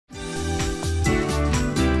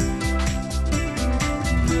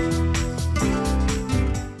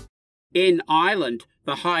In Ireland,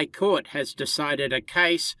 the High Court has decided a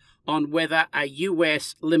case on whether a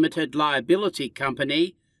US limited liability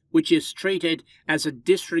company, which is treated as a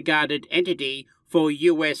disregarded entity for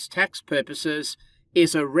US tax purposes,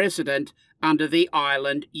 is a resident under the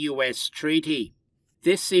Ireland-US Treaty.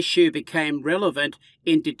 This issue became relevant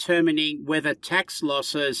in determining whether tax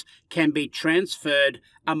losses can be transferred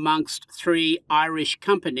amongst 3 Irish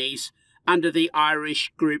companies under the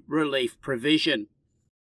Irish Group Relief provision.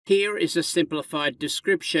 Here is a simplified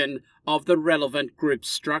description of the relevant group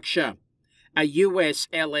structure. A US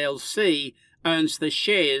LLC owns the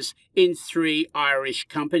shares in 3 Irish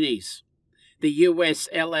companies. The US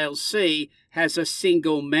LLC has a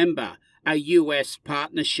single member, a US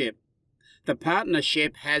partnership. The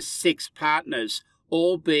partnership has 6 partners,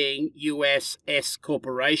 all being US S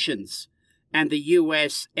corporations, and the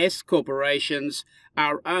US S corporations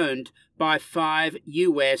are owned by 5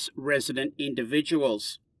 US resident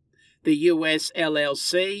individuals. The US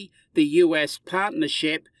LLC, the US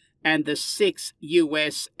partnership, and the 6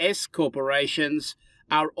 US S corporations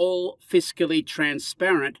are all fiscally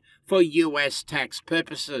transparent for US tax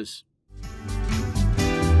purposes.